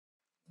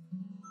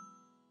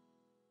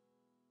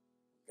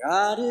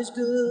God is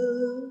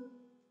good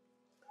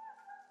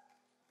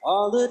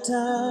all the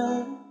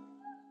time.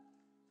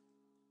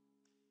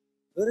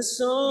 Put a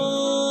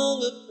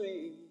song of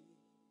praise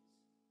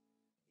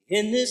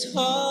in this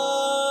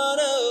heart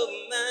of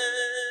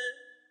mine.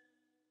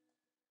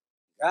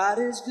 God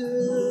is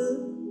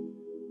good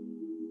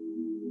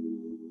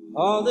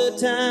all the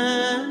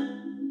time.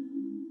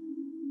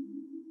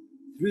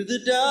 Through the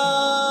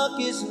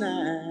darkest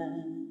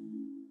night,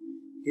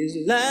 His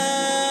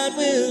light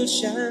will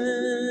shine.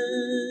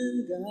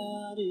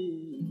 God is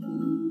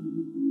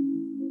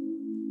good.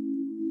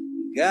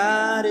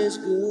 God is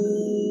good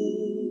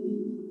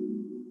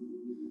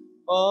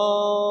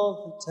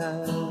all the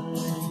time.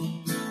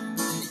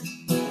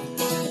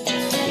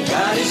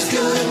 God is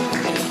good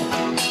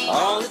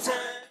all the time.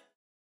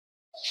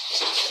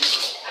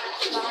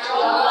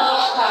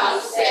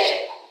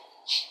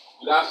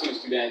 Good afternoon,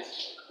 students.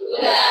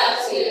 Good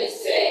afternoon,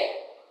 sir.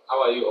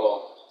 How are you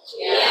all?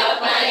 Yeah,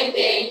 fine,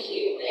 thank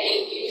you,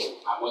 thank you.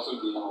 I'm also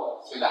doing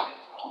well. Sit down.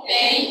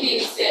 Thank you,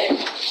 sir.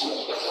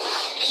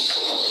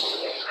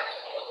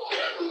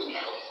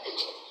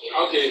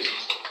 Okay.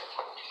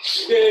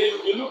 Today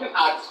you'll be looking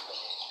at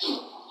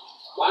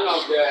one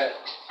of the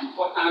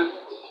important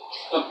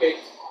topics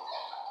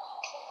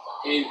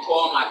in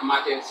core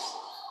mathematics.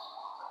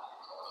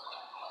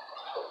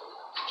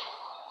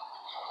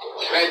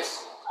 But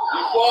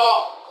before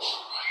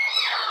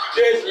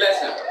today's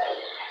lesson,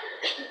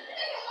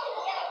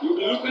 you'll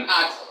be looking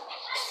at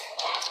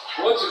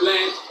what you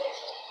learned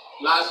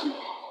last week.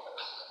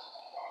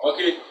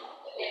 Okay?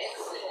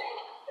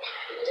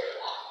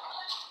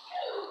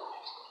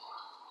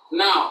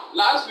 Now,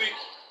 last week,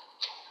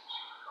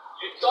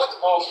 you thought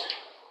of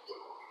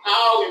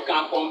how you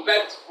can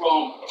convert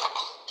from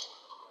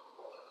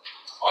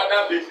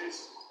other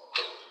bases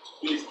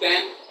to base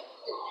 10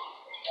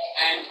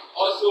 and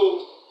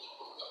also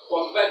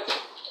convert,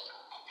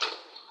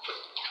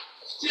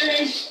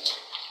 change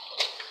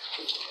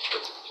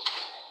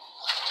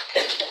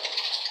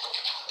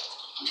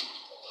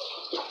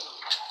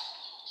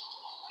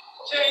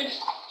change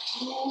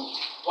 2,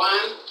 1,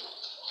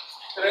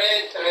 3,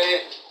 3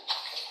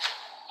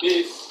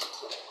 base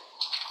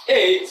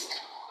 8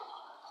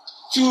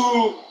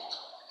 to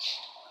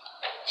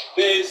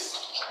base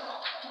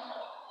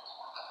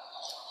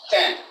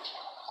 10.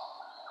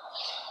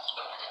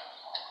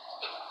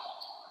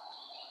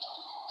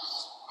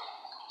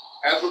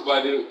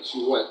 Everybody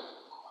should work.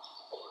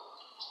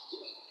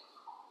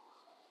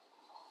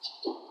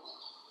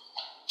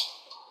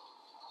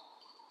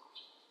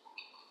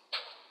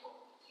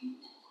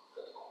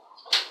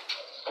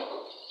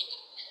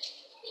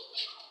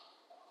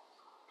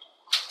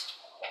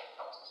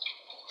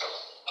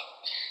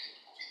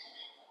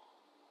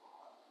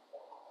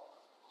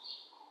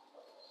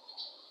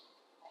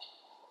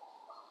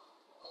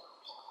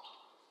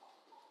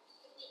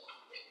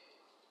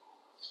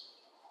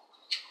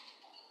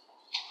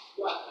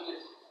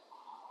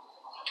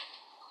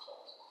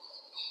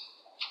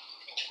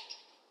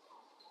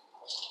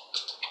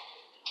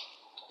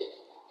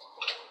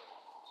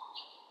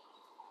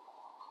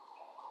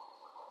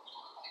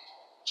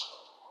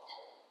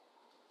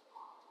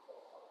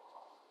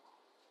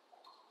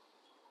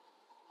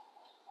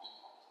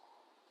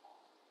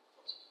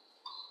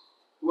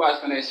 Who has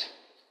finished?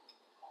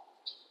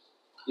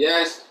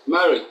 Yes,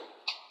 Mary.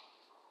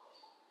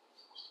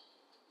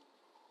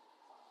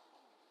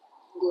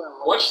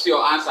 What's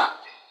your answer?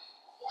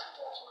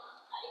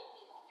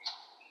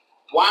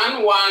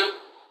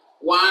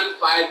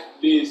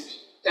 1115 base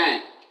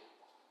 10.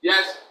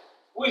 Yes,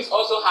 who is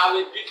also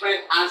having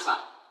different answer?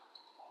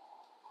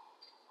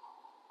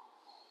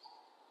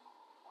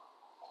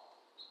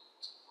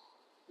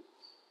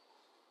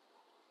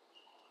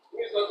 Who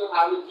is also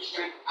having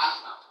different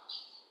answer?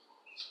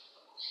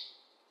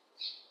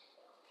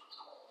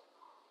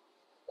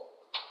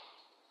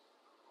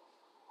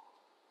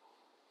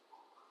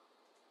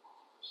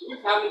 Who is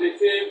having the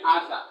same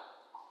answer?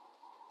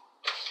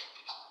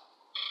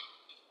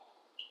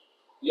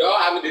 You all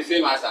having the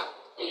same answer?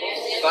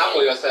 Yes. Clap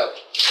for yourself.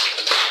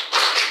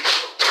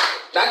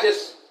 That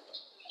is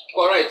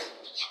correct.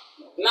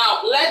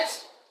 Now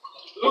let's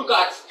look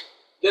at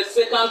the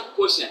second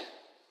question.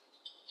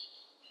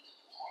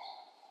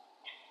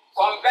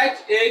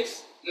 Convert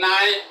 8,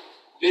 9,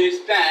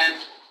 base 10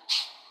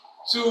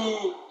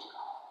 to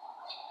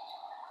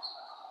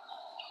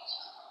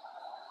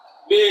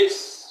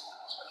base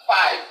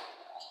 5.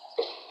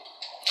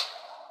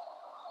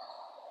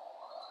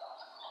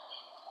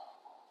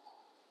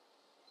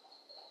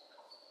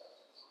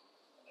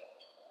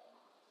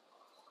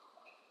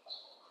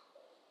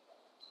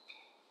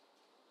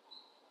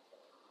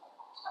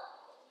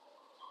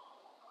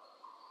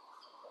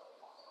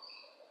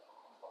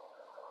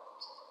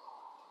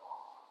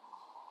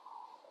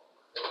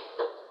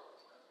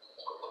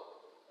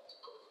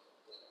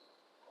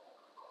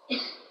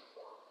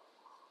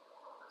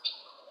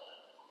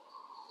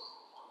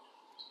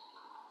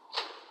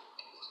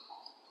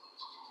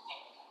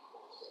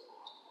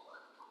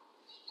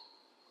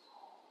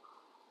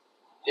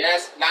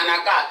 Yes,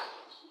 Nanaka.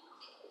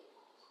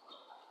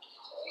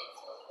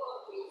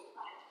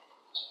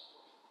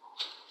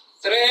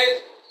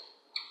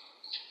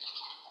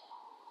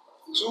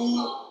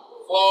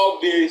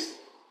 for base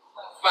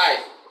 5.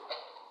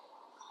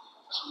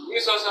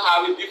 This also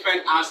have a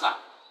different answer.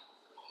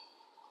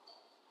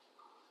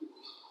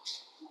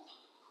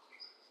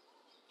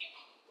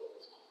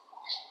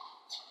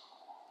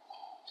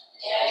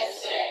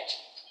 Yes, sir.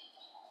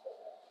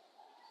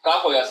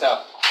 Clap for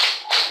yourself.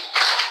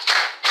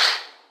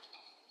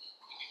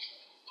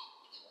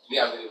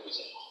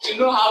 To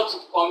know how to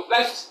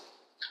convert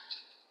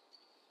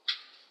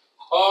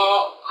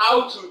or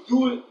how to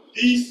do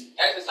these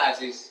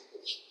exercises,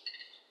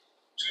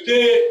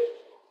 today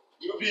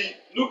you'll be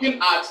looking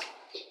at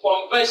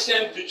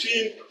conversion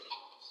between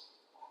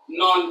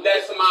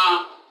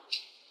non-decimal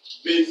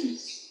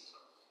bases.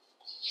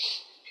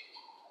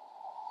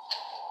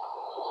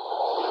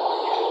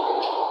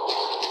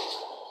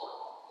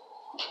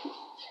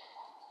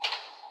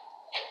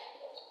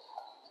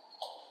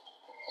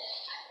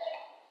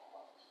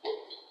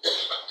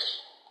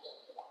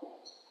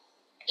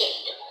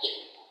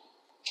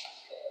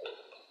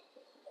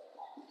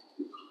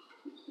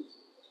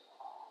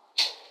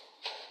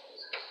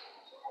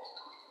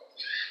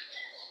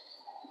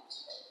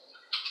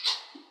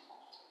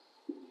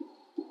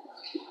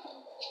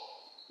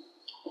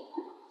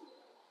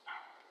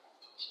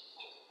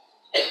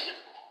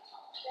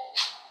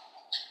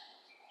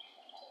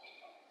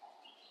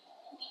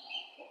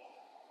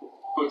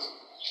 Good.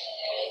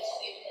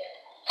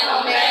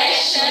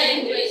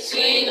 Conversion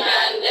between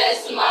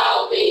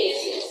non-decimal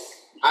bases.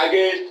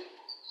 Again.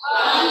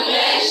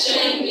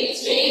 Conversion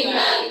between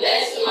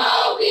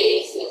non-decimal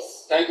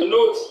bases. Take a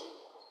note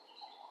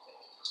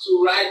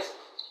to write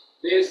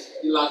this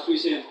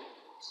illustration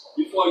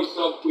before you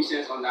solve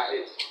questions under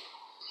it.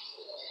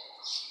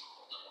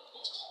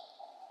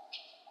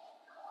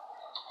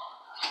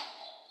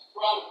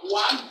 From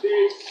one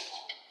base,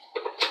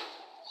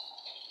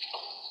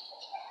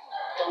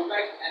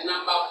 convert a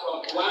number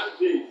from one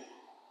base,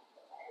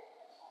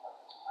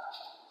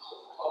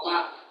 comma,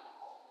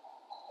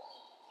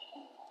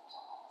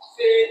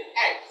 say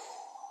x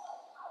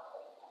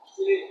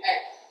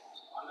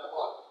on the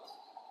board,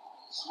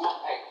 small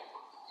x,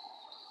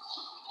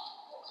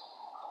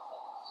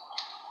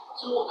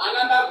 to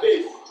another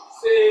base,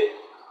 say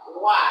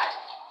y,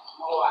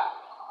 small y.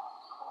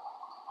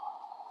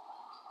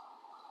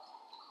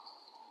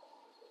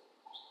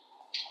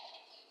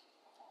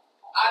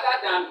 Other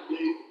than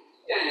base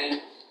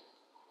 10,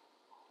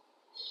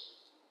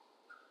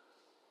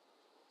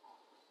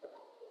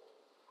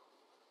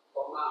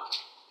 comma,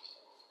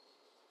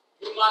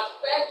 you must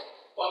first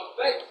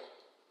convert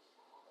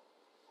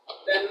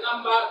the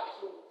number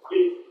to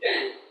base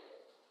 10.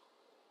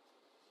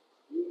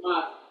 You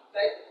must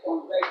first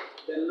convert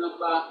the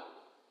number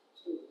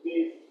to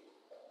base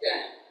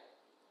 10.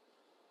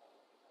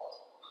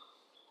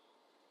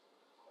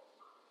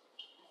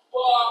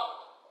 Before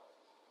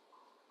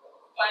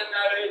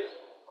finally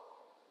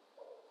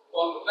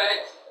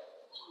convert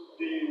to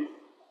base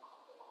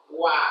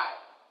y.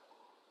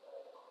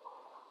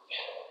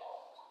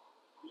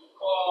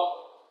 Before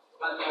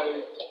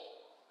finally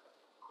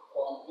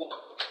convert.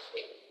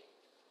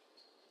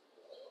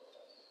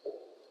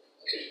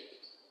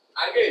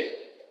 Again,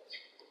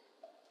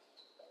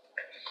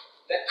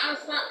 the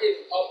answer is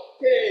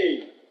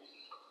obtained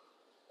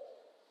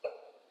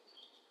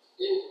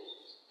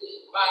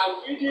by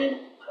reading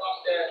from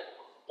the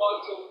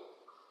bottom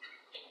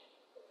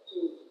to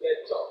the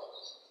top.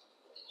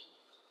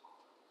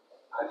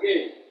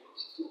 Again,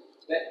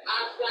 the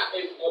answer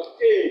is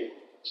obtained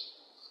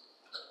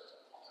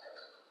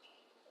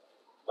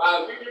by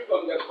reading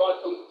from the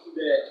bottom to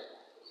the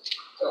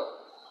top.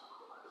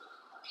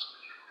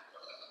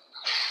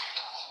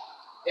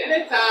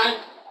 Anytime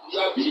you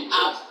are being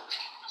asked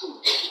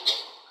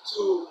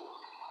to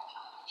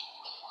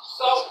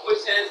solve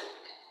questions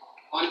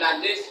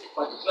under this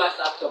particular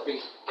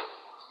subtopic,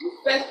 you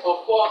first of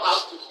all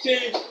have to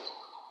change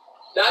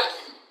that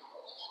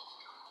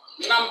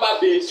number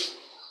base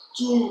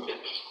to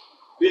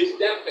base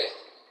 10 first.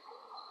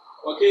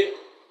 Okay?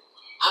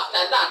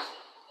 After that,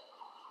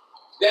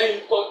 then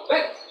you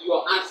convert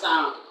your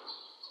answer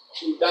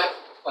to that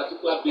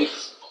particular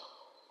base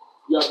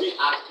you are being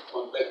asked to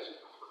convert to.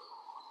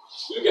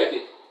 You get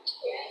it?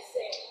 Yes,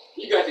 sir.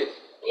 You get it?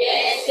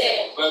 Yes,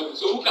 sir. Well,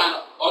 so who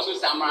can also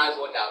summarize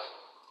what I've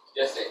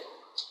just said?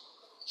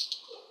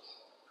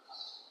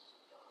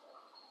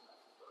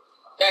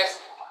 Yes.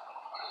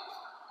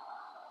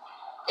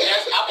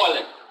 Yes,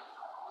 Apollon.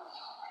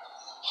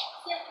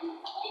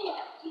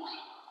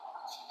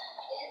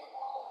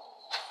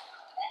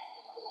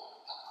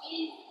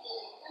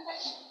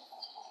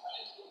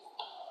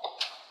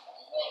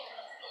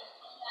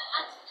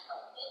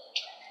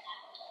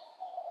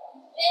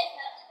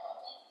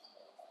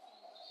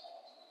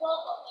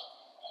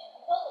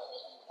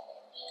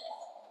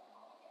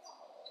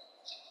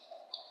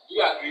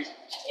 You agree?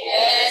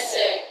 Yes,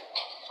 sir.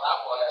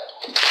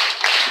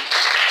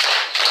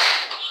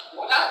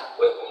 Without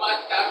wasting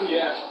much time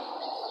here,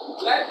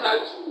 let's try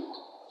to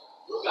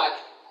look at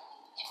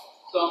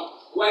some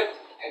word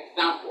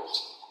examples.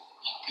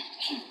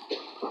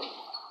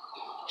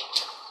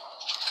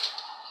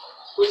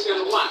 Question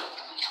 1.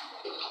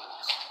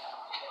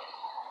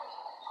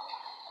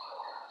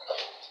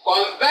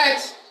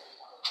 Convert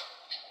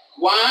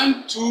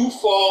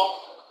 124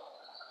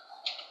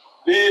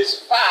 base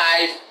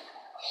 5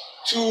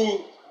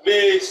 to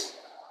base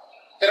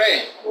 3.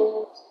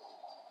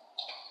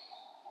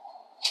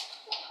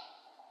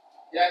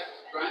 Yes,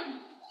 right.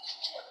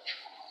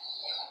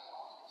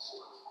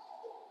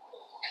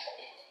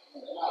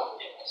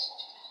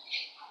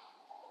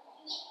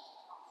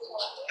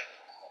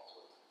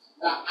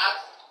 Now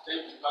ask them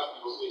to back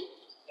your way.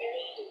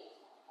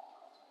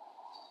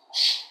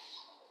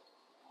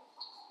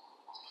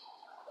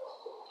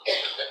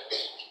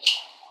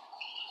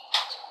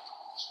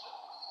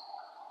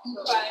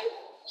 Five,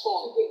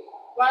 4.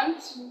 1, 2,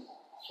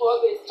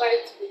 4 base 5 to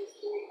base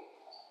 3.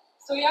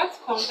 So you have to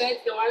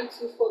convert the 1,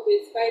 2, 4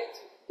 base 5 to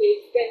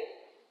base 10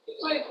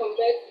 before you convert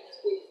it to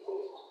base 3.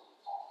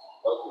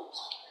 Okay.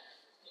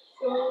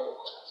 So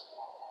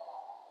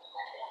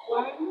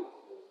 1, 5.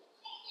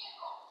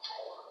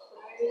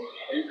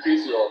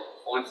 Increase your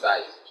font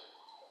size.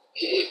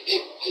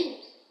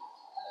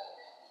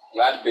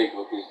 That big,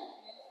 okay.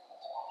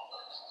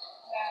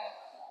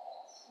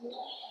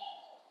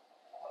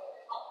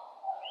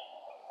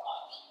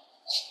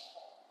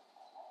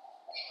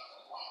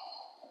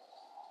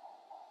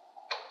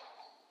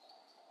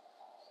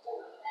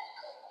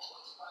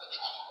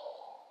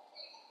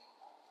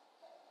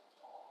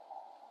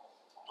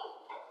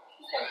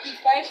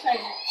 Five times.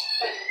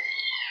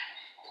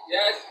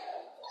 Yes.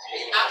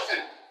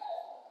 Accent.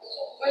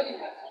 What do you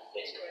have?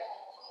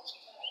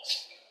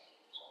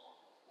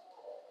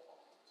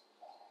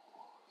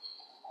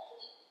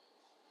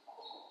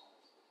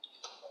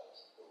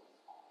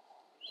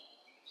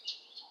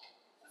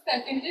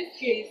 In this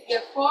case,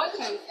 the 4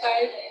 times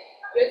 5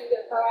 raised to the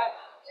power,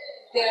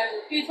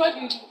 please, what do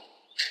you do?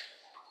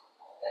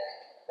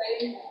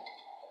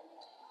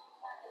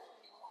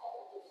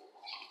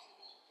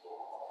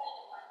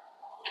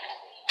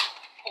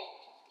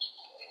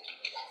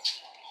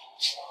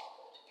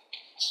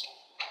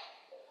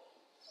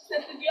 So,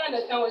 do you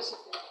understand what she said?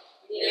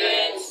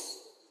 Yes.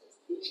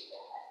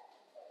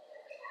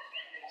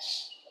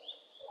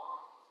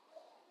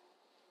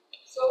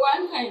 So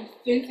 1 times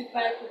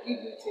 25 will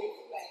give you 25.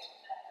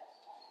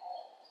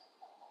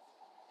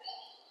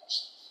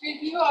 Did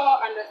you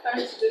all understand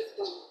this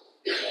one?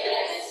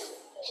 Yes.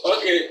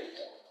 Okay.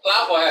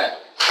 Clap for her.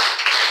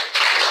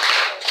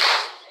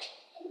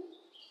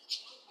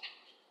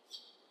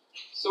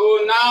 So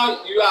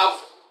now you have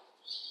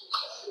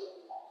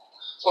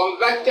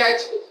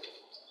converted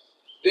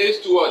this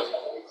to what?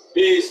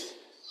 Base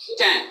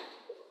 10.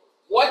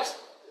 What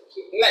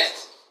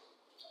next?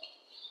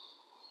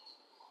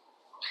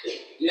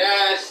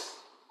 Yes,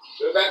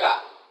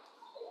 Rebecca.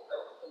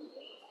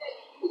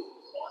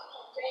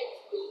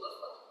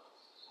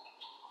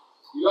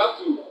 You have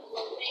to.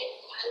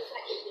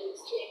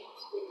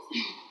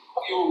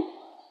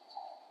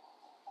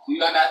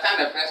 You understand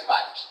the first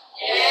part?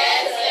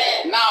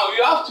 Yes. Now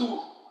you have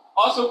to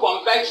also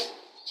convert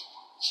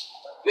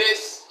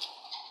this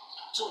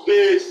to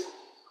base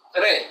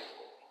 3.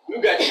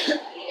 You get it? Yes.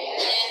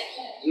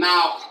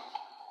 Now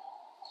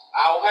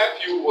I'll help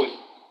you with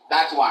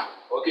that one,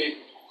 okay?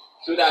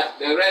 So that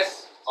the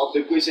rest of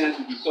the questions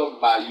will be solved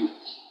by you.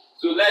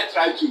 So let's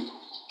try to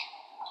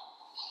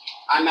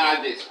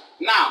analyze this.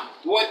 Now,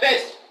 with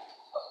this,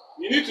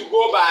 you need to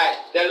go by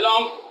the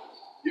long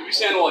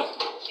division what?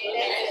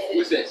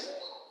 Process.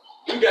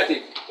 You get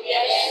it?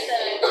 Yes,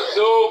 sir.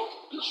 So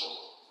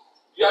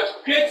you have to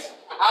create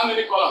how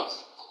many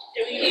columns?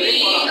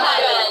 3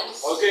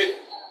 columns. Okay.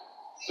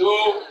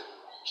 So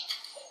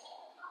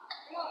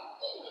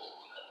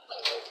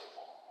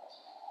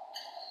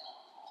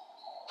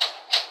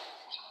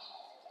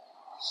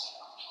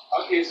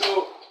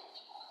so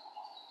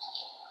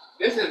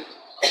this is,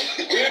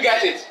 do you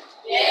get it?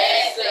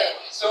 Yes, sir.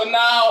 So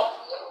now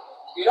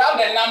you have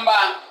the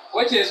number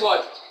which is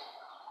what?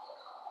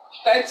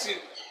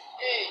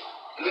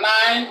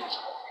 39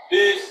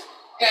 base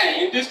 10.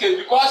 In this case,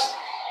 because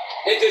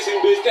it is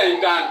in base 10,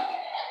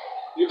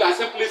 you can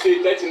simply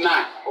say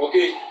 39.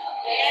 Okay?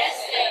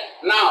 Yes,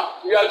 sir. Now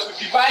you have to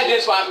divide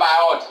this one by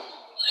what? 3.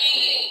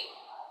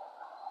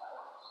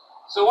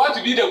 So what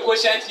will be the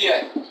quotient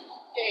here? 30.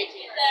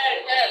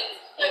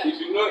 If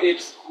you know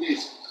it,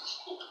 please.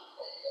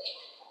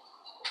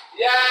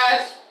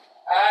 Yes,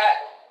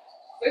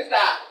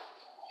 sister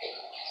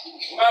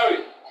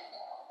Mary.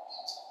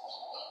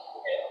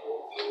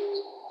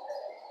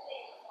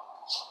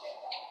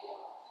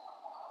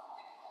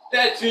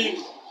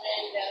 Thirteen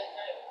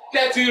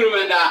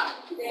remainder.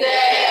 0.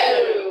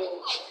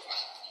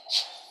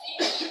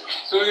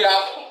 So you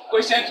have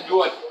quotient to be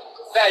what?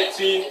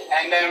 13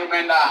 and then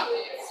remainder.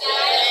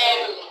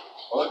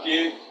 0.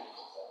 Okay.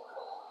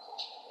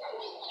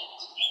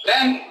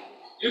 Then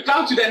you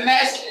come to the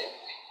next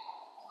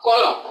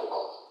column.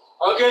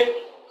 Okay?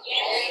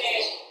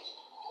 Yes.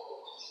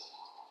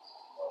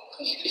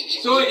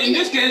 So in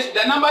this case,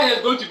 the number here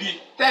is going to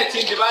be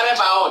 13 divided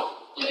by what?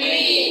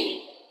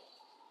 3.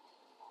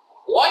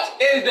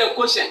 What is the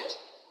quotient?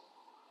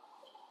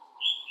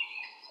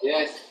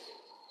 Yes.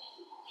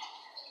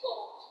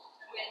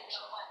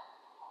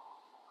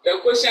 The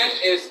quotient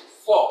is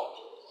 4.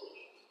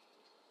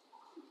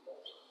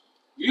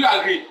 Do you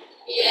agree?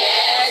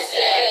 Yes,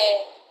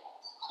 sir.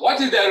 What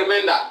is the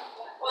remainder? 1.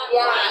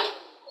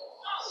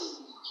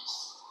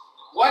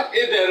 What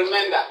is the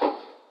remainder?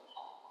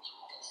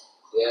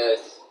 Yes.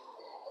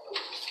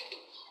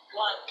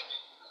 1.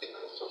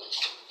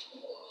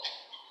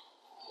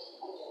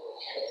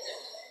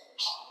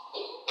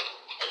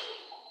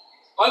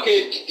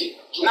 Okay.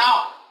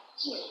 Now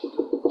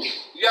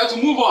you have to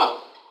move on.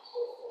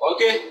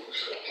 Okay.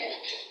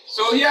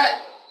 So here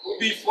will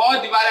be 4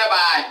 divided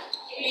by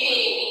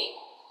 3.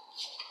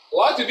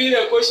 what will be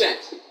the quotient?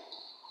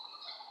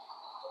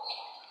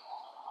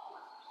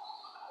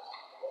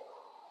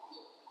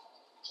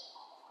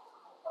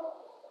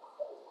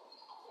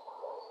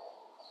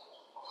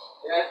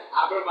 Yes,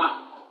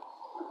 Abraham.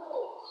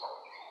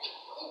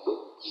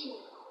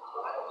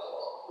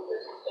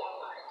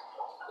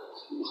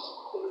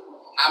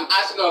 I'm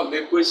asking of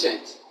the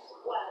quotient.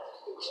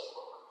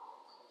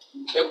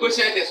 The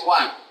quotient is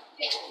 1.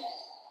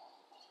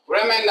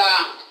 Remember,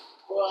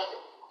 1.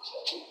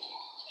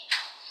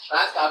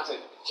 that's Captain.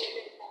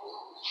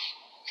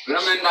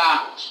 Remember,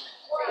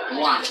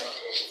 1.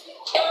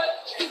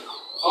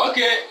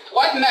 Okay,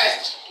 what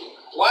next?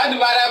 1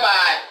 divided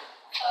by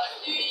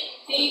 3.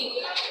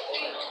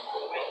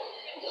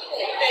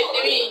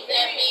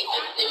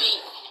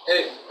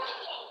 8.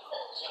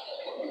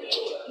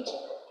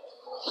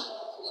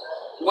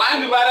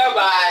 1 divided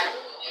by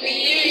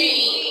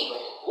 3.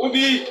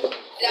 Ubi. 0.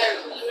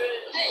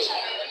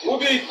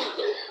 Ubi.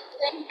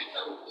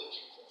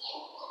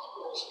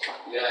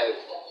 Yes.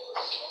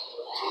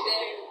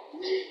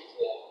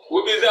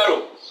 Ubi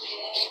 0.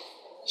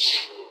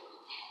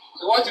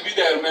 So what will be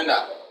the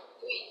remainder?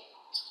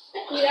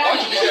 What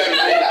will be the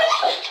remainder?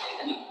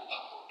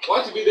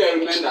 What will be the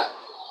remainder?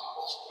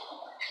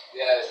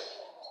 Yes.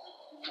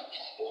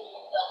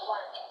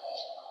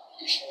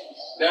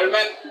 The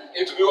remainder,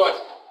 it will be what?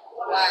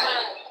 1.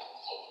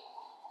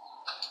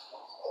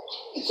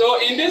 So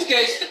in this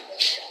case,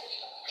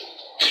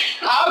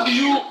 how do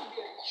you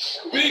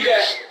read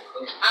the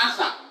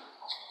answer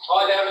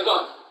or the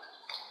result?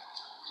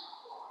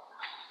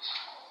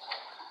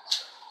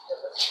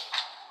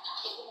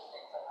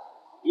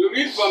 You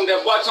read from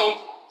the bottom.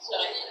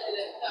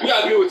 You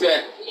agree with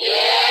that?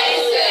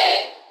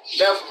 Yes,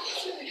 sir.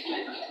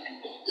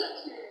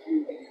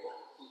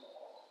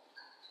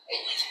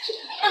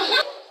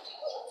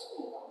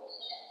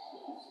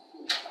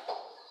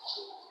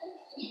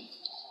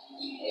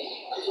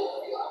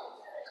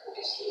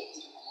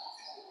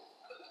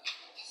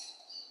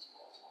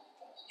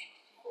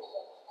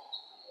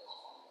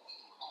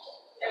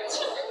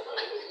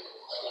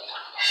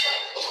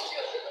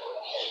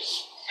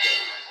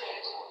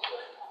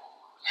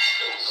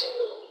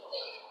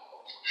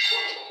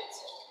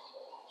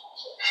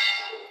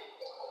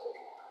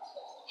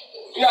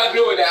 You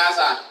agree with the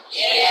answer?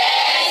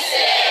 Yes,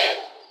 sir.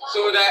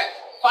 So the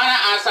final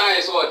answer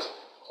is what?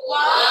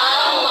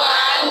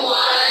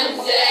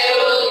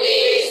 1110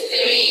 is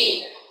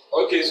 3.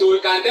 Okay, so we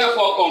can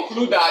therefore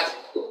conclude that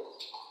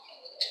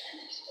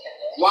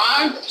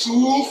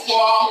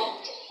 124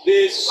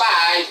 base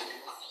 5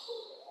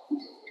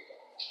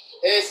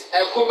 is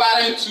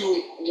equivalent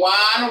to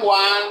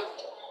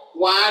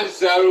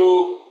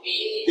 1110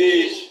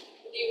 base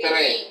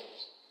 3.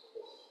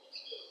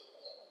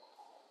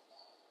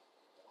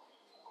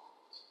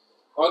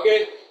 Okay?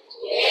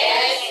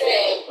 Yes,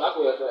 sir. Clap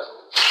for yourself.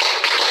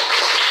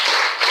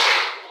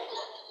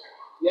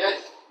 Yes?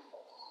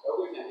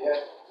 Okay,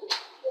 yes.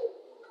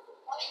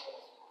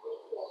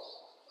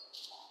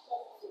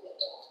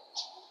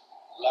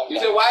 You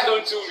say, why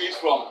don't you read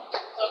from?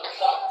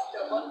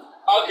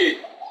 Okay.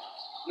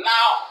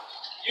 Now,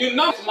 you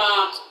know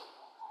my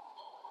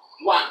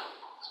 1.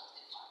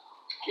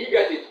 You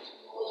get it?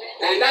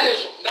 And that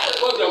is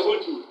what we are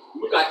going to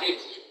look at it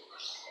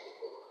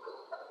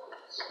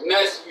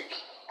next week.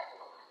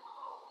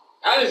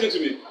 Now listen to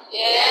me.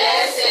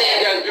 Yes,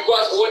 sir. Yes,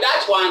 because with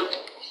that one,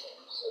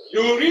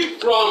 you read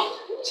from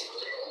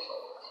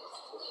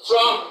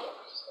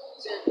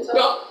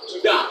top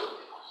to down.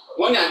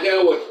 When you are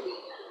there with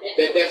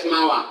the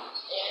decimal one.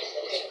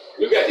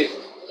 You get it?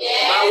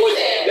 Yes, But with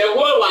sir. the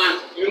whole one,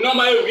 you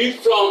normally read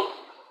from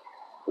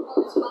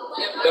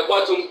the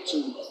bottom to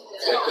the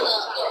top.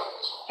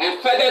 And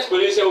further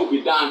explanation will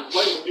be done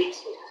when you meet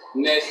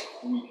next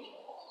week.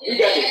 You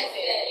get it?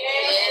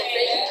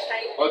 Yes,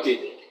 sir. Okay.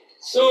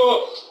 So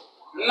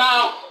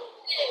now,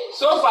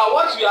 so far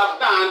what we have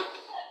done,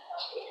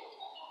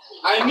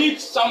 I need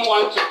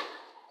someone to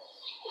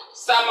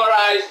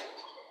summarize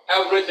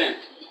everything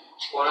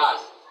for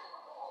us.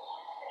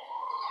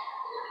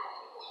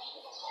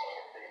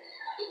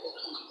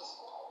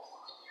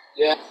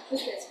 Yeah.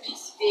 This is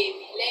peace day.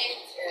 We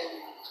learned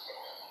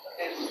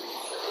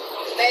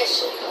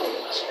conversion of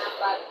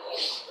number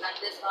and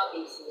decimal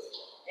basis.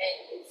 And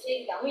it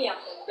says that when you are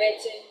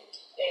converting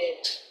a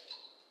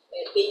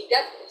base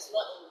that is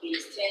not in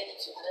base 10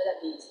 to another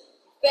base,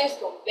 first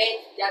convert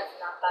that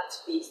number to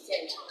base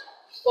 10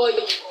 before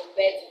you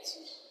convert it to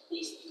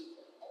base 2.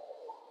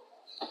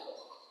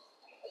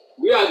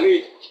 We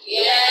agree?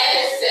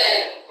 Yes,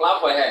 sir.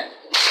 Clap for her.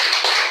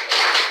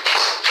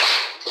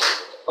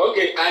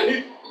 Okay, I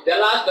need the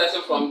last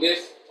person from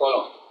this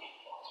column.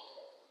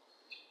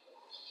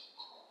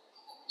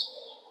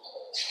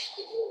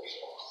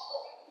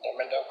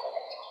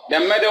 The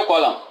middle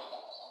column.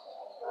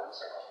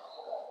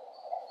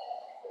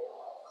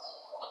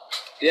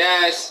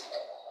 Yes.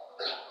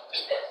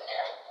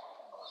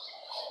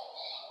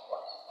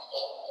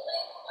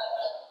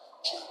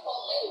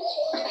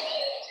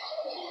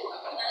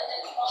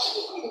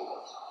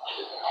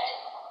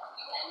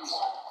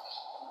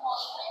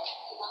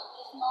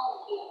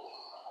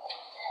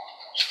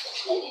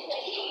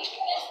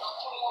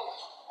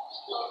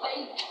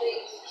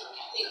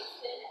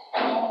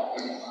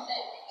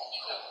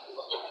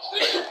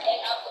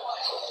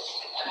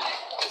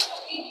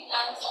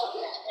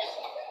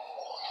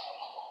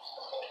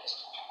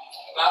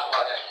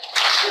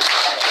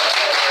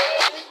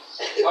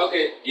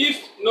 Okay,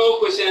 if no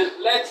question,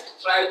 let's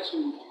try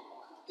to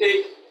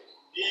take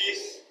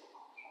these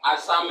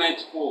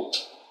assignment home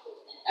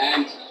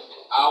and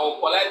I will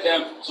collect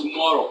them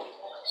tomorrow.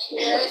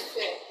 Yes,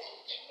 sir.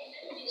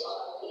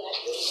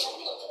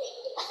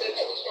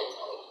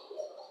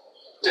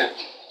 Yeah.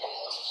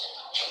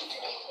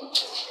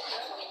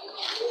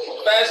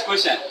 First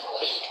question.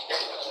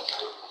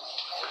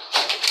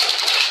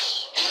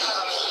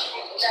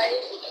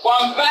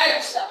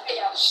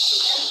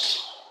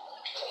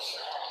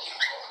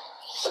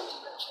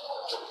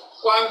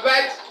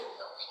 Convert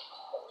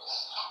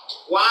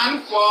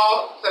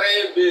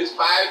 143 base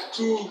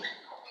 52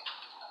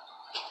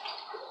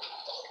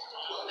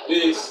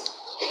 base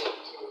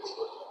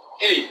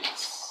 8.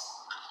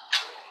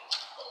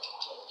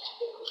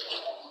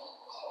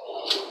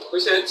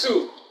 Question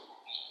 2.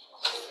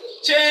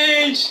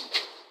 Change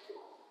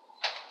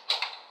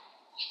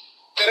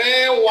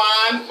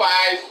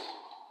 315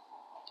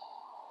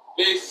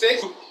 base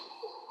 6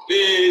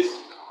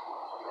 base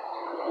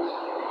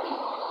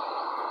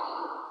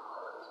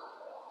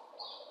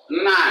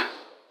 9.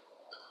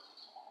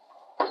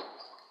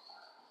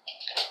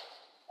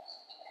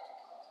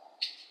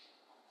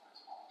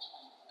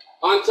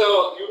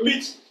 Until you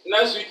meet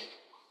next week,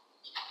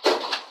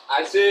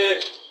 I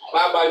say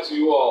bye bye to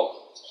you all.